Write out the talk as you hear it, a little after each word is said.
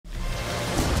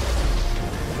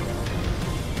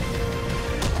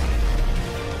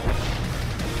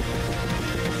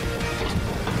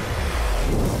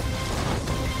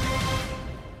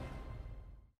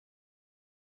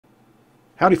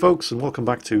Howdy folks, and welcome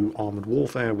back to Armoured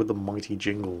Warfare with the mighty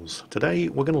Jingles. Today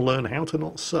we're going to learn how to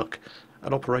not suck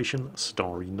at Operation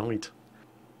Starry Night.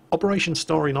 Operation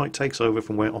Starry Night takes over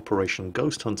from where Operation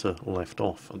Ghost Hunter left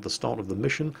off. At the start of the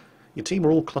mission, your team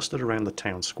are all clustered around the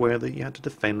town square that you had to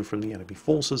defend from the enemy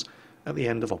forces at the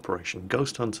end of Operation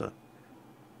Ghost Hunter.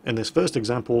 In this first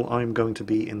example, I'm going to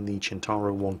be in the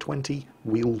Centauro 120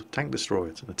 wheeled tank destroyer.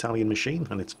 It's an Italian machine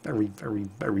and it's very, very,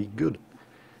 very good.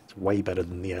 It's way better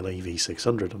than the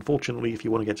LAV600. Unfortunately, if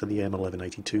you want to get to the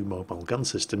M1182 mobile gun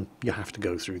system, you have to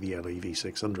go through the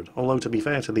LAV600. Although, to be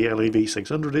fair to the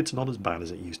LAV600, it's not as bad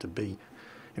as it used to be.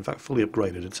 In fact, fully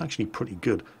upgraded, it's actually pretty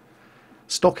good.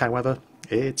 Stock, however,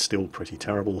 it's still pretty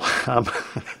terrible.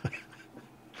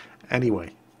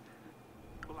 Anyway,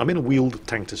 I'm in a wheeled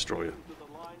tank destroyer.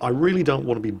 I really don't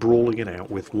want to be brawling it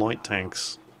out with light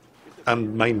tanks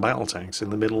and main battle tanks in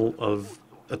the middle of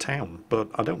a town, but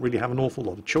I don't really have an awful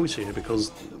lot of choice here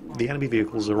because the enemy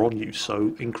vehicles are on you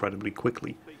so incredibly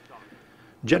quickly.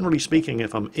 Generally speaking,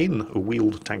 if I'm in a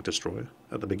wheeled tank destroyer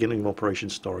at the beginning of Operation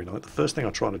Starry Night, the first thing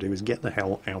I try to do is get the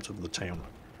hell out of the town.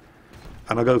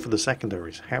 And I go for the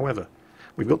secondaries. However,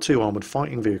 we've got two armoured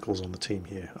fighting vehicles on the team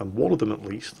here, and one of them at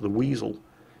least, the Weasel,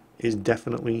 is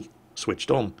definitely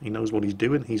switched on. He knows what he's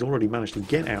doing. He's already managed to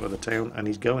get out of the town and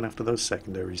he's going after those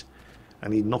secondaries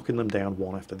and he's knocking them down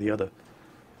one after the other.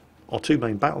 Our two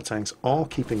main battle tanks are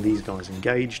keeping these guys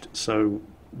engaged, so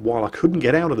while I couldn't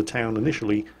get out of the town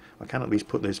initially, I can at least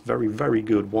put this very, very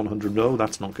good 100... No,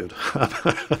 that's not good.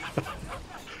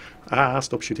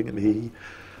 Stop shooting at me.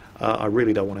 I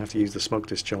really don't want to have to use the smoke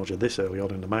discharger this early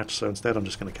on in the match, so instead I'm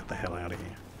just going to get the hell out of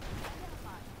here.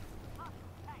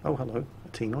 Oh, hello, a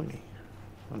T90.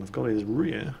 And I've got his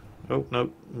rear. Oh, no,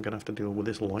 I'm going to have to deal with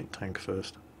this light tank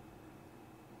first.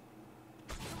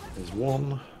 There's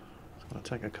one. I'll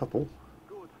take a couple.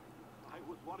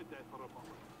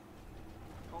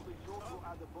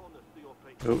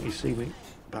 Oh, you see me?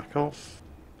 Back off.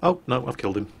 Oh, no, I've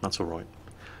killed him. That's alright.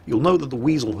 You'll know that the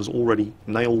Weasel has already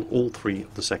nailed all three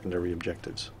of the secondary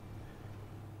objectives.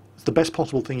 It's the best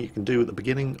possible thing you can do at the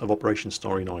beginning of Operation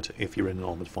Starry Night if you're in an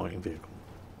armoured fighting vehicle.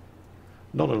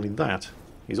 Not only that,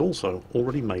 he's also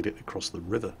already made it across the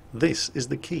river. This is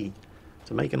the key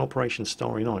to make an Operation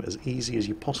Starry Night as easy as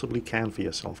you possibly can for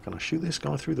yourself. Can I shoot this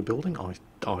guy through the building?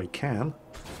 I can.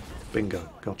 Bingo,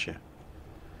 gotcha.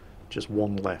 Just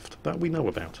one left. That we know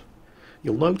about.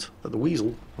 You'll note that the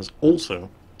Weasel has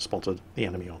also spotted the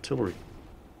enemy artillery.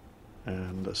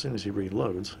 And as soon as he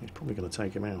reloads, he's probably going to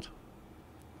take him out.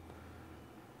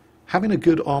 Having a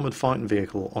good armoured fighting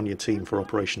vehicle on your team for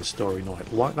Operation Starry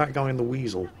Night, like that guy in the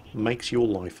Weasel, makes your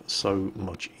life so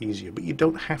much easier. But you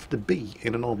don't have to be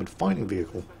in an armoured fighting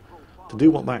vehicle to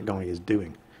do what that guy is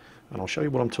doing. And I'll show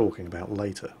you what I'm talking about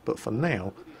later. But for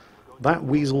now, that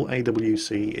Weasel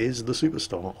AWC is the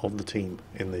superstar of the team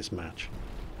in this match.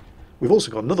 We've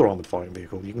also got another armoured fighting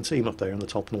vehicle. You can see him up there in the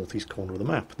top northeast corner of the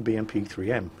map, the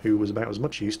BMP3M, who was about as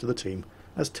much use to the team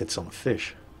as tits on a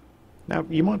fish. Now,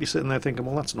 you might be sitting there thinking,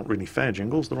 well, that's not really fair,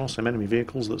 Jingles. There are some enemy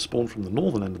vehicles that spawn from the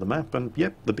northern end of the map, and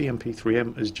yep, the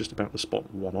BMP3M is just about to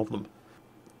spot one of them.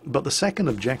 But the second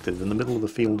objective in the middle of the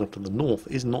field up to the north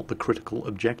is not the critical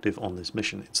objective on this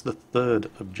mission. It's the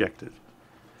third objective.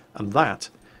 And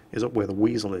that is up where the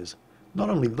Weasel is.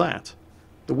 Not only that,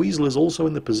 the Weasel is also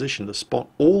in the position to spot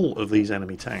all of these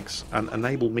enemy tanks and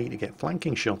enable me to get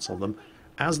flanking shots on them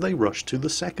as they rush to the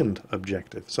second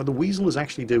objective. So the Weasel is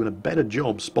actually doing a better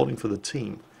job spotting for the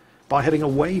team by heading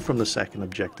away from the second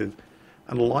objective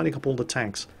and lining up all the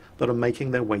tanks that are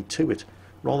making their way to it,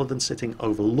 rather than sitting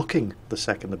overlooking the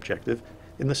second objective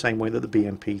in the same way that the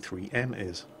BMP3M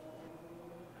is.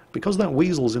 Because that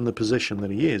Weasel's in the position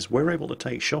that he is, we're able to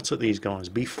take shots at these guys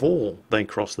before they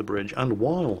cross the bridge and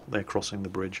while they're crossing the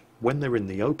bridge, when they're in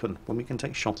the open, when we can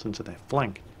take shots into their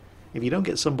flank. If you don't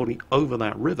get somebody over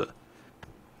that river,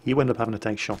 you end up having to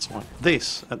take shots like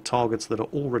this at targets that are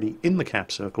already in the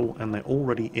cap circle and they're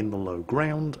already in the low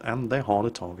ground and they're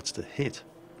harder targets to hit.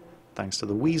 Thanks to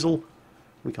the Weasel,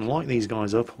 we can light these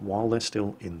guys up while they're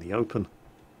still in the open.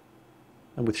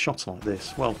 And with shots like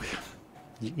this, well,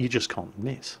 you just can't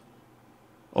miss.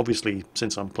 Obviously,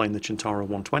 since I'm playing the Centauro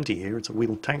 120 here, it's a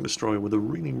wheeled tank destroyer with a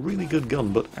really, really good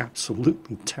gun, but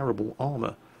absolutely terrible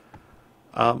armour.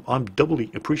 I'm doubly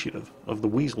appreciative of the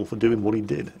Weasel for doing what he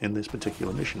did in this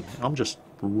particular mission. I'm just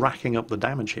racking up the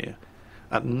damage here,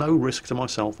 at no risk to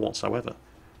myself whatsoever,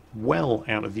 well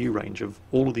out of view range of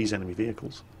all of these enemy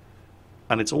vehicles.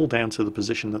 And it's all down to the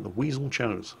position that the Weasel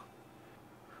chose.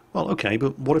 Well, okay,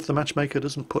 but what if the matchmaker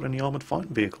doesn't put any armoured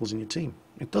fighting vehicles in your team?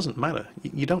 It doesn't matter.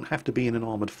 You don't have to be in an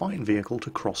armoured fighting vehicle to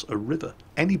cross a river.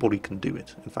 Anybody can do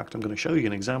it. In fact, I'm going to show you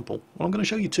an example. Well, I'm going to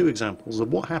show you two examples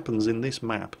of what happens in this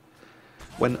map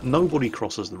when nobody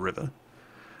crosses the river,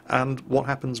 and what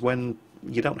happens when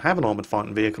you don't have an armoured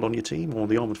fighting vehicle on your team, or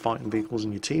the armoured fighting vehicles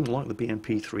in your team, like the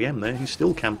BMP-3M there, who's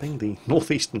still camping the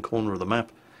northeastern corner of the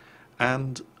map,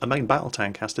 and a main battle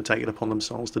tank has to take it upon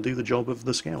themselves to do the job of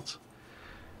the scouts.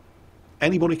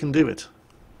 Anybody can do it.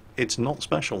 It's not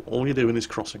special. All you're doing is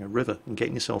crossing a river and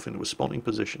getting yourself into a spotting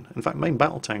position. In fact, main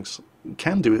battle tanks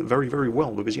can do it very, very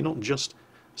well, because you're not just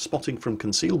spotting from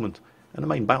concealment. In a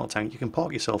main battle tank, you can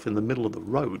park yourself in the middle of the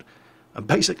road and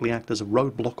basically act as a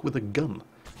roadblock with a gun.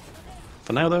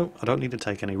 For now though, I don't need to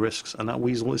take any risks, and that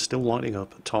weasel is still lighting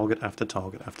up target after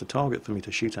target after target for me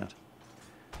to shoot at.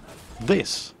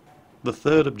 This, the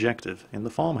third objective in the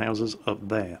farmhouses up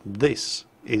there, this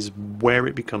is where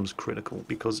it becomes critical,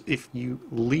 because if you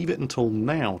leave it until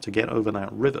now to get over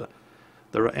that river,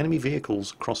 there are enemy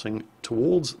vehicles crossing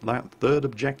towards that third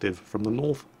objective from the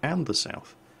north and the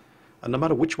south. And no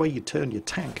matter which way you turn your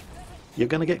tank, you're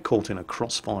going to get caught in a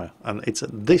crossfire. And it's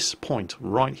at this point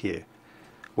right here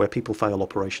where people fail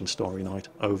Operation Starry Night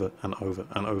over and over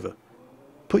and over.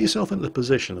 Put yourself in the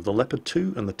position of the Leopard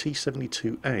 2 and the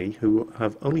T-72A, who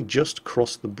have only just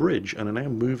crossed the bridge and are now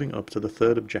moving up to the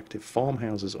third objective,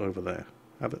 farmhouses over there.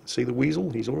 See the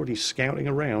weasel? He's already scouting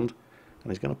around,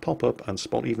 and he's going to pop up and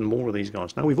spot even more of these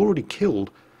guys. Now, we've already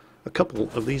killed a couple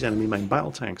of these enemy main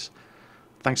battle tanks.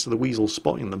 Thanks to the weasel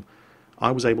spotting them,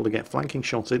 I was able to get flanking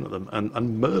shots into them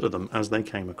and murder them as they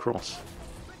came across.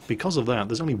 Because of that,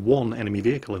 there's only one enemy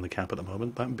vehicle in the cap at the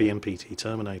moment, that BMPT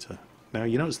Terminator. Now,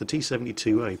 you notice the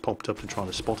T-72A popped up to try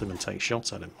to spot him and take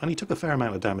shots at him, and he took a fair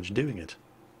amount of damage doing it.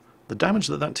 The damage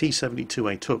that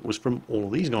T-72A took was from all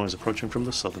of these guys approaching from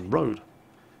the southern road.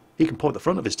 He can point the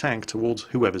front of his tank towards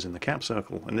whoever's in the cap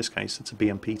circle. In this case, it's a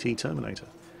BMPT Terminator.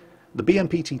 The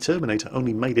BMPT Terminator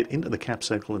only made it into the cap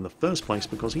circle in the first place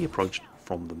because he approached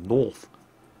from the north.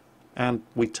 And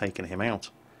we've taken him out,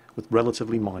 with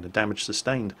relatively minor damage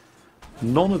sustained.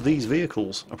 None of these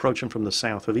vehicles approaching from the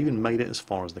south have even made it as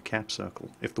far as the cap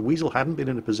circle. If the weasel hadn't been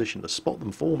in a position to spot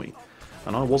them for me,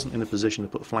 and I wasn't in a position to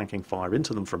put flanking fire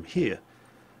into them from here,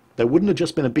 there wouldn't have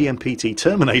just been a BMPT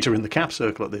Terminator in the cap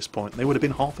circle at this point. There would have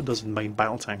been half a dozen main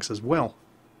battle tanks as well.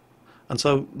 And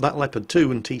so that Leopard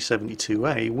 2 and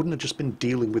T-72A wouldn't have just been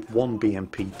dealing with one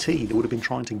BMPT, they would have been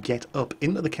trying to get up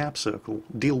into the cap circle,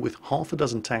 deal with half a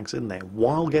dozen tanks in there,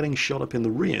 while getting shot up in the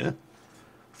rear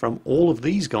from all of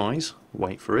these guys.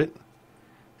 Wait for it.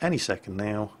 Any second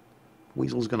now,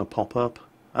 weasel's going to pop up,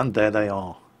 and there they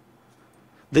are.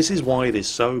 This is why it is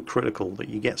so critical that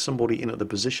you get somebody in at the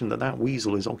position that that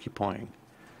weasel is occupying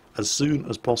as soon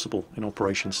as possible in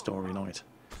Operation Starry Night.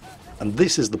 And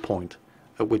this is the point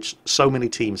at which so many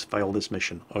teams fail this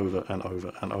mission over and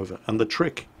over and over. And the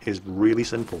trick is really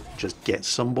simple. Just get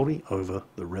somebody over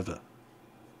the river.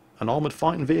 An armoured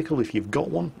fighting vehicle, if you've got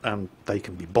one, and they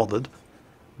can be bothered,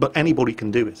 but anybody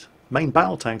can do it. Main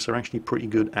battle tanks are actually pretty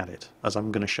good at it, as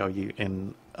I'm going to show you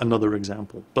in another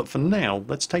example. But for now,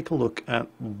 let's take a look at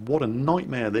what a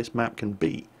nightmare this map can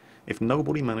be if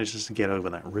nobody manages to get over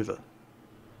that river.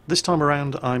 This time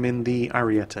around, I'm in the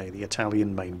Ariete, the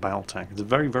Italian main battle tank. It's a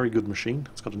very, very good machine.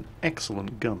 It's got an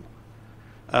excellent gun,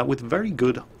 with very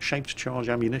good shaped charge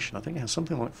ammunition. I think it has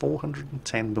something like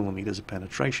 410mm of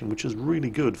penetration, which is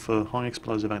really good for high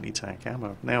explosive anti-tank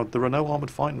ammo. Now, there are no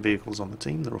armoured fighting vehicles on the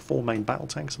team. There are 4 main battle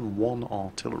tanks and 1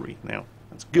 artillery. Now,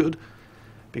 that's good,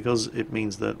 because it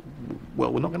means that,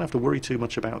 well, we're not going to have to worry too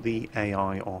much about the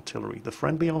AI artillery. The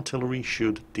friendly artillery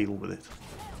should deal with it.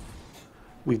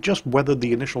 We've just weathered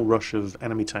the initial rush of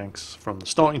enemy tanks from the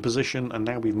starting position, and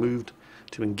now we've moved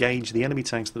to engage the enemy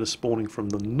tanks that are spawning from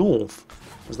the north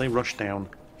as they rush down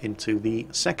into the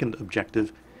second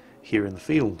objective here in the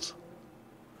fields.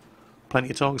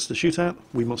 Plenty of targets to shoot at.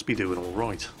 We must be doing all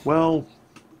right. Well,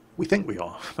 we think we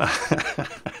are.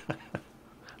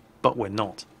 But we're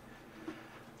not.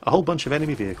 A whole bunch of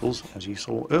enemy vehicles, as you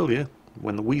saw earlier,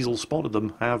 when the weasel spotted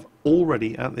them, have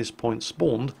already at this point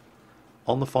spawned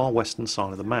on the far western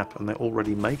side of the map, and they're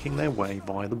already making their way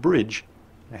via the bridge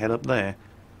ahead up there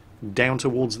down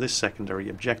towards this secondary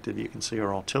objective. You can see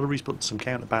our artillery's put some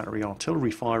counter battery artillery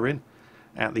fire in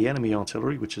at the enemy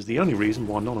artillery, which is the only reason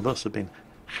why none of us have been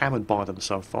hammered by them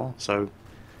so far. So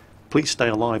please stay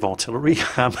alive, artillery.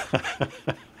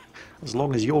 As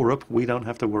long as you're up, we don't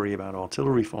have to worry about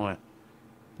artillery fire.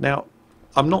 Now,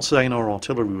 I'm not saying our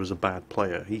artillery was a bad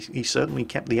player. He certainly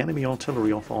kept the enemy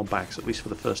artillery off our backs, at least for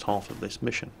the first half of this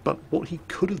mission. But what he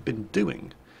could have been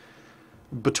doing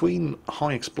between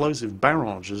high explosive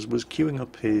barrages, was queuing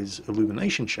up his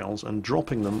illumination shells and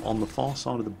dropping them on the far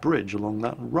side of the bridge along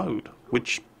that road,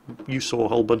 which you saw a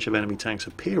whole bunch of enemy tanks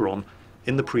appear on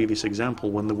in the previous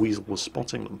example when the Weasel was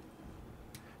spotting them.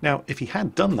 Now, if he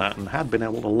had done that and had been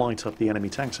able to light up the enemy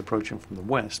tanks approaching from the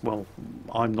west, well,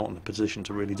 I'm not in a position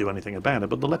to really do anything about it,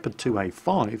 but the Leopard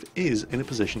 2A5 is in a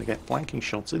position to get flanking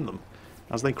shots in them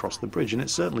as they cross the bridge, and it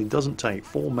certainly doesn't take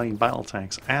 4 main battle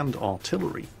tanks and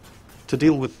artillery to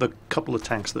deal with the couple of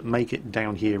tanks that make it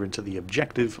down here into the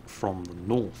objective from the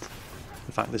north.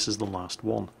 In fact, this is the last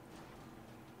one.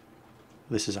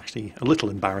 This is actually a little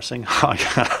embarrassing.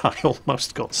 I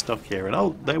almost got stuck here, and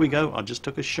oh, there we go, I just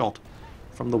took a shot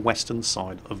from the western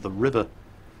side of the river.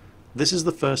 This is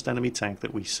the first enemy tank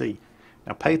that we see.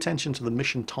 Now pay attention to the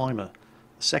mission timer.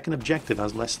 The second objective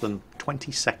has less than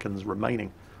 20 seconds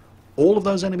remaining. All of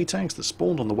those enemy tanks that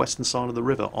spawned on the western side of the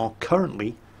river are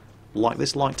currently, like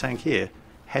this light tank here,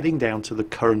 heading down to the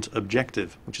current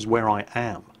objective, which is where I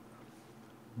am.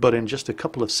 But in just a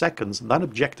couple of seconds, that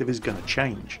objective is going to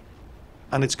change.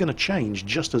 And it's going to change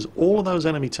just as all of those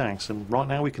enemy tanks, and right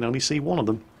now we can only see one of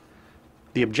them,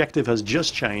 the objective has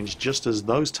just changed just as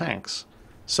those tanks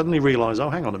suddenly realise, oh,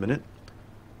 hang on a minute,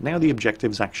 now the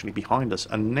objective's actually behind us,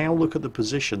 and now look at the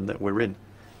position that we're in.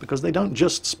 Because they don't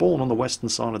just spawn on the western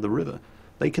side of the river,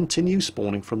 they continue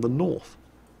spawning from the north.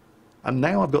 And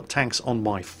now I've got tanks on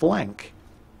my flank,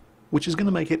 which is going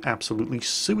to make it absolutely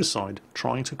suicide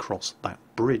trying to cross that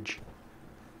bridge.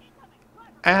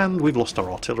 And we've lost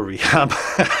our artillery.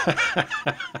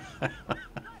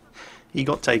 He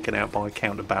got taken out by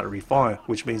counter battery fire,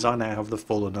 which means I now have the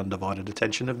full and undivided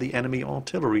attention of the enemy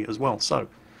artillery as well. So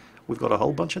we've got a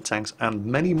whole bunch of tanks and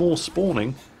many more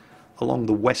spawning along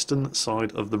the western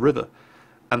side of the river.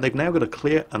 And they've now got to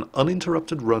clear an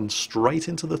uninterrupted run straight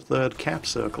into the third cap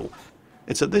circle.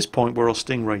 It's at this point where our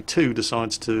Stingray 2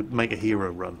 decides to make a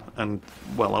hero run. And,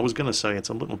 well, I was going to say it's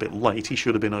a little bit late. He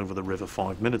should have been over the river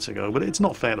 5 minutes ago, but it's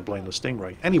not fair to blame the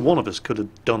Stingray. Any one of us could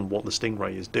have done what the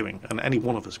Stingray is doing, and any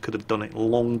one of us could have done it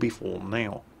long before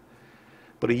now.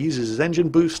 But he uses his engine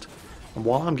boost, and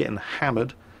while I'm getting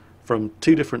hammered from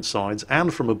 2 different sides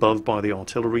and from above by the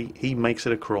artillery, he makes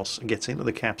it across and gets into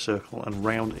the cap circle and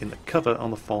round into cover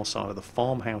on the far side of the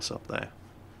farmhouse up there.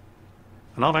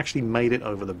 And I've actually made it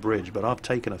over the bridge, but I've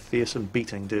taken a fearsome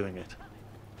beating doing it.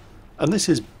 And this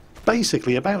is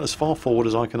basically about as far forward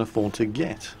as I can afford to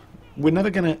get. We're never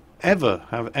going to ever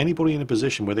have anybody in a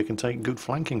position where they can take good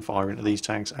flanking fire into these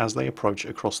tanks as they approach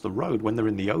across the road when they're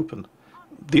in the open.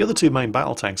 The other 2 main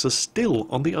battle tanks are still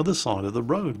on the other side of the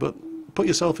road, but put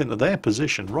yourself into their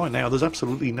position. Right now there's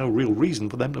absolutely no real reason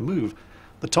for them to move.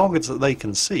 The targets that they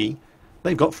can see,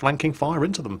 they've got flanking fire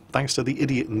into them, thanks to the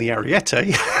idiot in the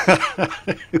Ariete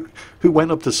who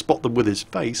went up to spot them with his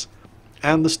face,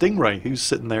 and the Stingray who's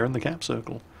sitting there in the cap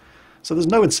circle. So there's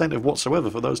no incentive whatsoever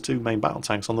for those 2 main battle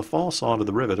tanks on the far side of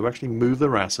the river to actually move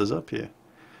their asses up here.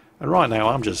 And right now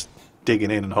I'm just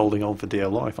digging in and holding on for dear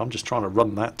life. I'm just trying to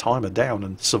run that timer down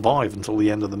and survive until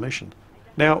the end of the mission.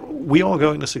 Now, we are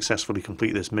going to successfully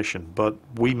complete this mission, but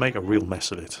we make a real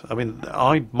mess of it. I mean,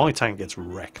 my tank gets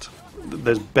wrecked.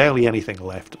 There's barely anything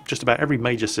left. Just about every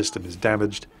major system is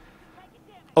damaged.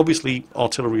 Obviously,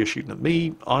 artillery are shooting at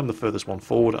me. I'm the furthest one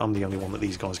forward. I'm the only one that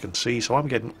these guys can see, so I'm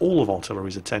getting all of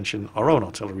artillery's attention. Our own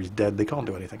artillery's dead. They can't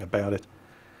do anything about it.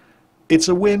 It's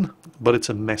a win, but it's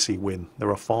a messy win.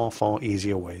 There are far, far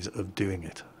easier ways of doing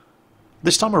it.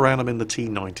 This time around I'm in the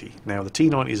T90. Now the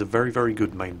T90 is a very, very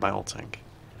good main battle tank.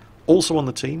 Also on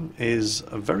the team is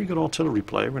a very good artillery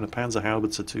player in a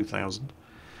Panzerhaubitze 2000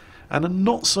 and a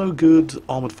not so good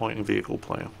armoured fighting vehicle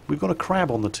player. We've got a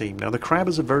Crab on the team. Now the Crab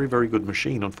is a very, very good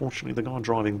machine. Unfortunately the guy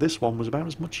driving this one was about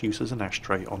as much use as an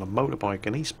ashtray on a motorbike,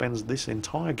 and he spends this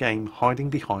entire game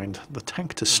hiding behind the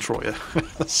tank destroyer.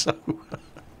 So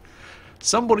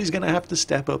somebody's going to have to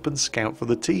step up and scout for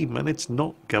the team, and it's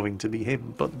not going to be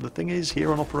him. But the thing is,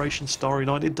 here on Operation Starry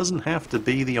Night, it doesn't have to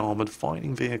be the armoured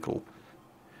fighting vehicle.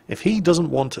 If he doesn't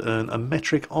want to earn a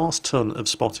metric arse ton of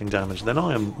spotting damage, then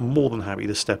I am more than happy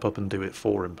to step up and do it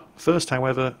for him. First,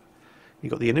 however, you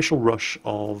got the initial rush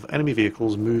of enemy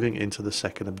vehicles moving into the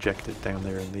second objective down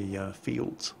there in the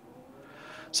fields.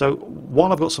 So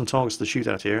while I've got some targets to shoot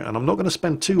at here, and I'm not going to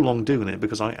spend too long doing it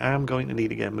because I am going to need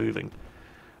to get moving,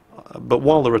 but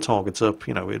while there are targets up,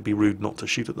 you know, it'd be rude not to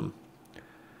shoot at them.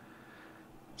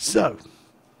 So,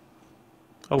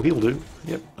 oh, he'll do.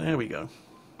 Yep, there we go.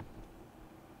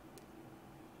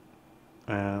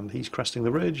 And he's cresting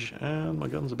the ridge, and my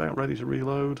gun's about ready to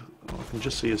reload. I can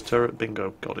just see his turret.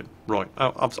 Bingo, got him. Right,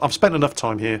 I've spent enough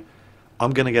time here.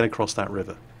 I'm going to get across that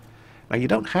river. Now, you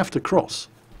don't have to cross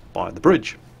by the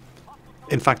bridge.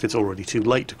 In fact, it's already too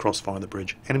late to crossfire the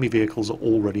bridge. Enemy vehicles are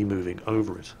already moving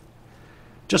over it.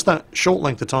 Just that short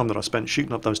length of time that I spent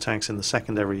shooting up those tanks in the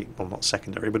secondary, well not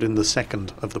secondary, but in the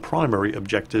second of the primary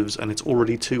objectives, and it's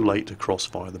already too late to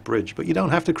crossfire the bridge. But you don't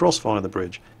have to crossfire the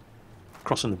bridge.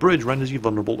 Crossing the bridge renders you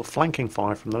vulnerable to flanking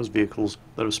fire from those vehicles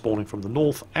that are spawning from the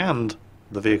north and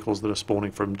the vehicles that are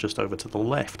spawning from just over to the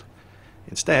left.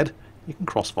 Instead, you can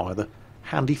crossfire the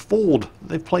handy ford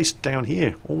they've placed down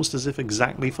here, almost as if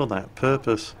exactly for that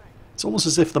purpose. It's almost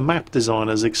as if the map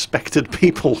designers expected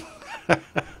people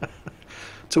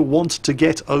to want to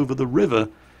get over the river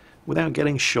without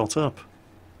getting shot up.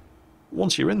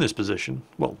 Once you're in this position,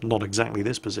 well, not exactly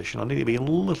this position, I need to be a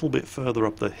little bit further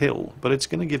up the hill, but it's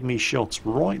going to give me shots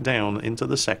right down into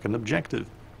the second objective.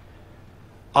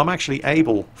 I'm actually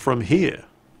able, from here,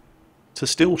 to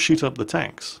still shoot up the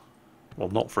tanks. Well,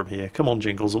 not from here. Come on,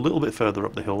 Jingles, a little bit further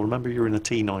up the hill. Remember, you're in a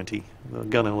T90. The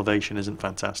gun elevation isn't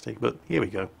fantastic, but here we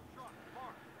go.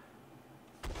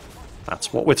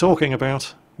 That's what we're talking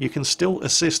about. You can still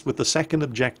assist with the second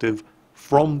objective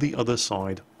from the other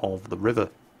side of the river.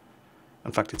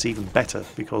 In fact, it's even better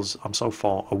because I'm so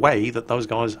far away that those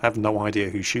guys have no idea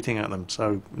who's shooting at them,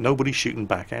 so nobody's shooting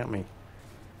back at me.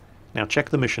 Now check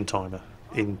the mission timer.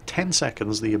 In 10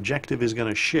 seconds, the objective is going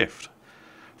to shift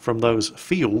from those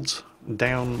fields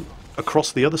down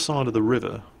across the other side of the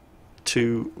river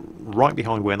to right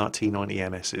behind where that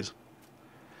T90 MS is.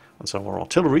 And so our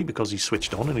artillery, because he's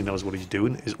switched on and he knows what he's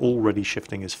doing, is already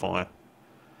shifting his fire.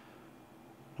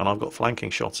 And I've got flanking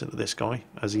shots into this guy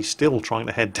as he's still trying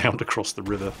to head down to cross the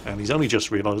river, and he's only just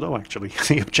realised, oh actually,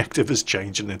 the objective has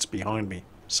changed and it's behind me.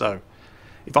 So,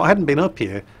 if I hadn't been up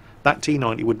here, that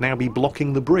T90 would now be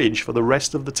blocking the bridge for the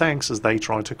rest of the tanks as they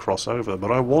try to cross over.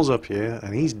 But I was up here,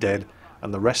 and he's dead,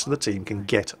 and the rest of the team can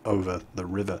get over the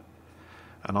river.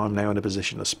 And I'm now in a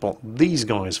position to spot these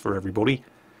guys for everybody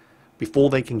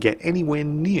before they can get anywhere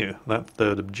near that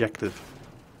third objective.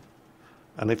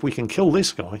 And if we can kill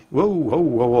this guy... Whoa, whoa,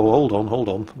 whoa, whoa, hold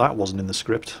on. That wasn't in the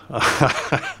script.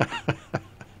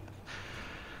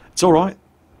 It's alright.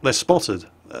 They're spotted.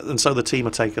 And so the team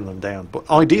are taking them down. But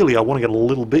ideally I want to get a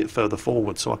little bit further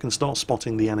forward so I can start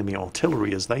spotting the enemy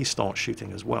artillery as they start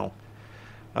shooting as well.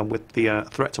 And with the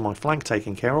threat to my flank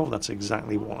taken care of, that's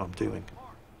exactly what I'm doing.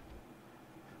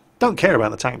 Don't care about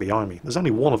the tank behind me. There's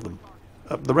only one of them.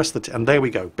 The rest of the... and there we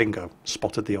go. Bingo.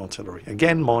 Spotted the artillery.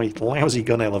 Again, my lousy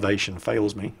gun elevation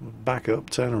fails me. Back up,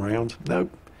 turn around.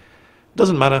 Nope.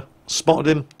 Doesn't matter. Spotted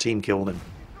him. Team killed him.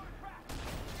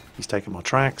 He's taken my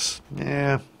tracks.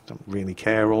 Yeah, don't really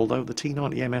care, although the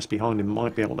T90 MS behind him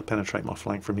might be able to penetrate my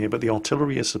flank from here, but the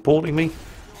artillery is supporting me.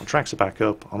 My tracks are back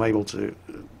up. I'm able to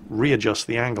readjust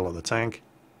the angle of the tank.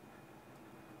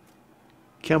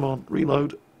 Come on,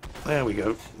 reload. There we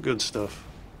go. Good stuff.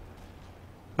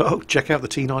 Oh, check out the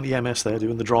T90 MS there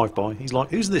doing the drive-by. He's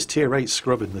like, who's this tier 8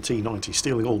 scrub in the T90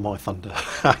 stealing all my thunder?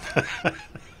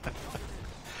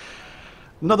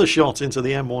 Another shot into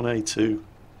the M1A2.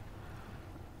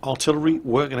 Artillery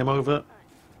working him over.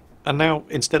 And now,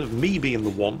 instead of me being the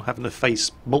one having to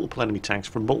face multiple enemy tanks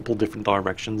from multiple different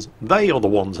directions, they are the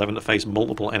ones having to face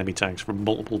multiple enemy tanks from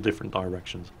multiple different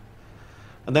directions.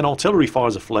 And then artillery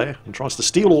fires a flare and tries to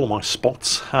steal all my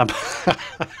spots.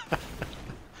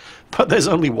 But there's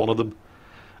only one of them.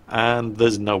 And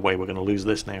there's no way we're going to lose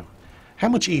this now. How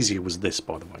much easier was this,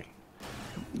 by the way,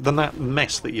 than that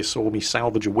mess that you saw me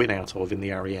salvage a win out of in the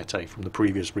Ariete from the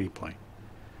previous replay?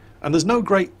 And there's no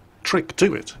great trick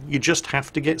to it. You just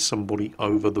have to get somebody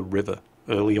over the river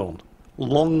early on,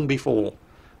 long before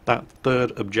that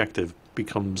third objective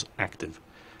becomes active.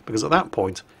 Because at that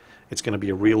point, it's going to be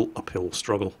a real uphill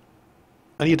struggle.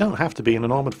 And you don't have to be in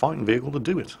an armoured fighting vehicle to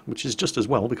do it, which is just as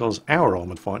well because our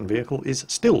armoured fighting vehicle is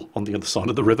still on the other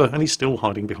side of the river and he's still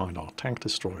hiding behind our tank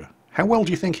destroyer. How well do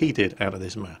you think he did out of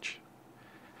this match?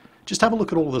 Just have a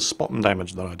look at all the spotting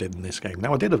damage that I did in this game.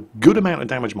 Now, I did a good amount of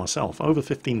damage myself, over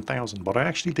 15,000, but I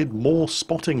actually did more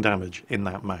spotting damage in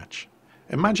that match.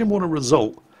 Imagine what a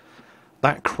result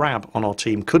that crab on our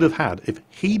team could have had if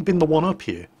he'd been the one up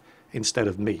here instead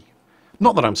of me.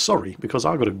 Not that I'm sorry, because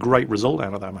I got a great result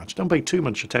out of that match. Don't pay too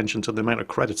much attention to the amount of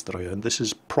credits that I earned. This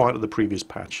is prior to the previous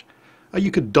patch.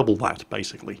 You could double that,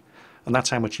 basically. And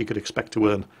that's how much you could expect to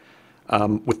earn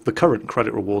with the current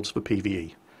credit rewards for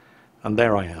PvE. And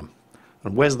there I am.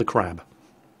 And where's the crab?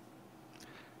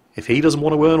 If he doesn't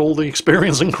want to earn all the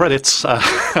experience and credits,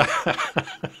 I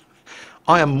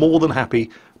am more than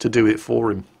happy to do it for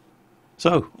him.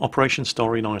 So, Operation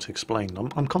Starry Night explained.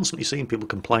 I'm constantly seeing people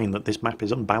complain that this map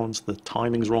is unbalanced, the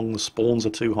timing's wrong, the spawns are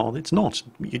too hard. It's not.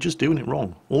 You're just doing it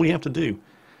wrong. All you have to do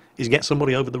is get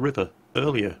somebody over the river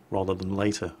earlier rather than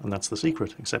later, and that's the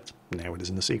secret, except now it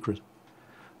isn't a secret.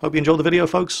 Hope you enjoyed the video,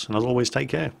 folks, and as always, take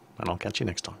care, and I'll catch you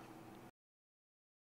next time.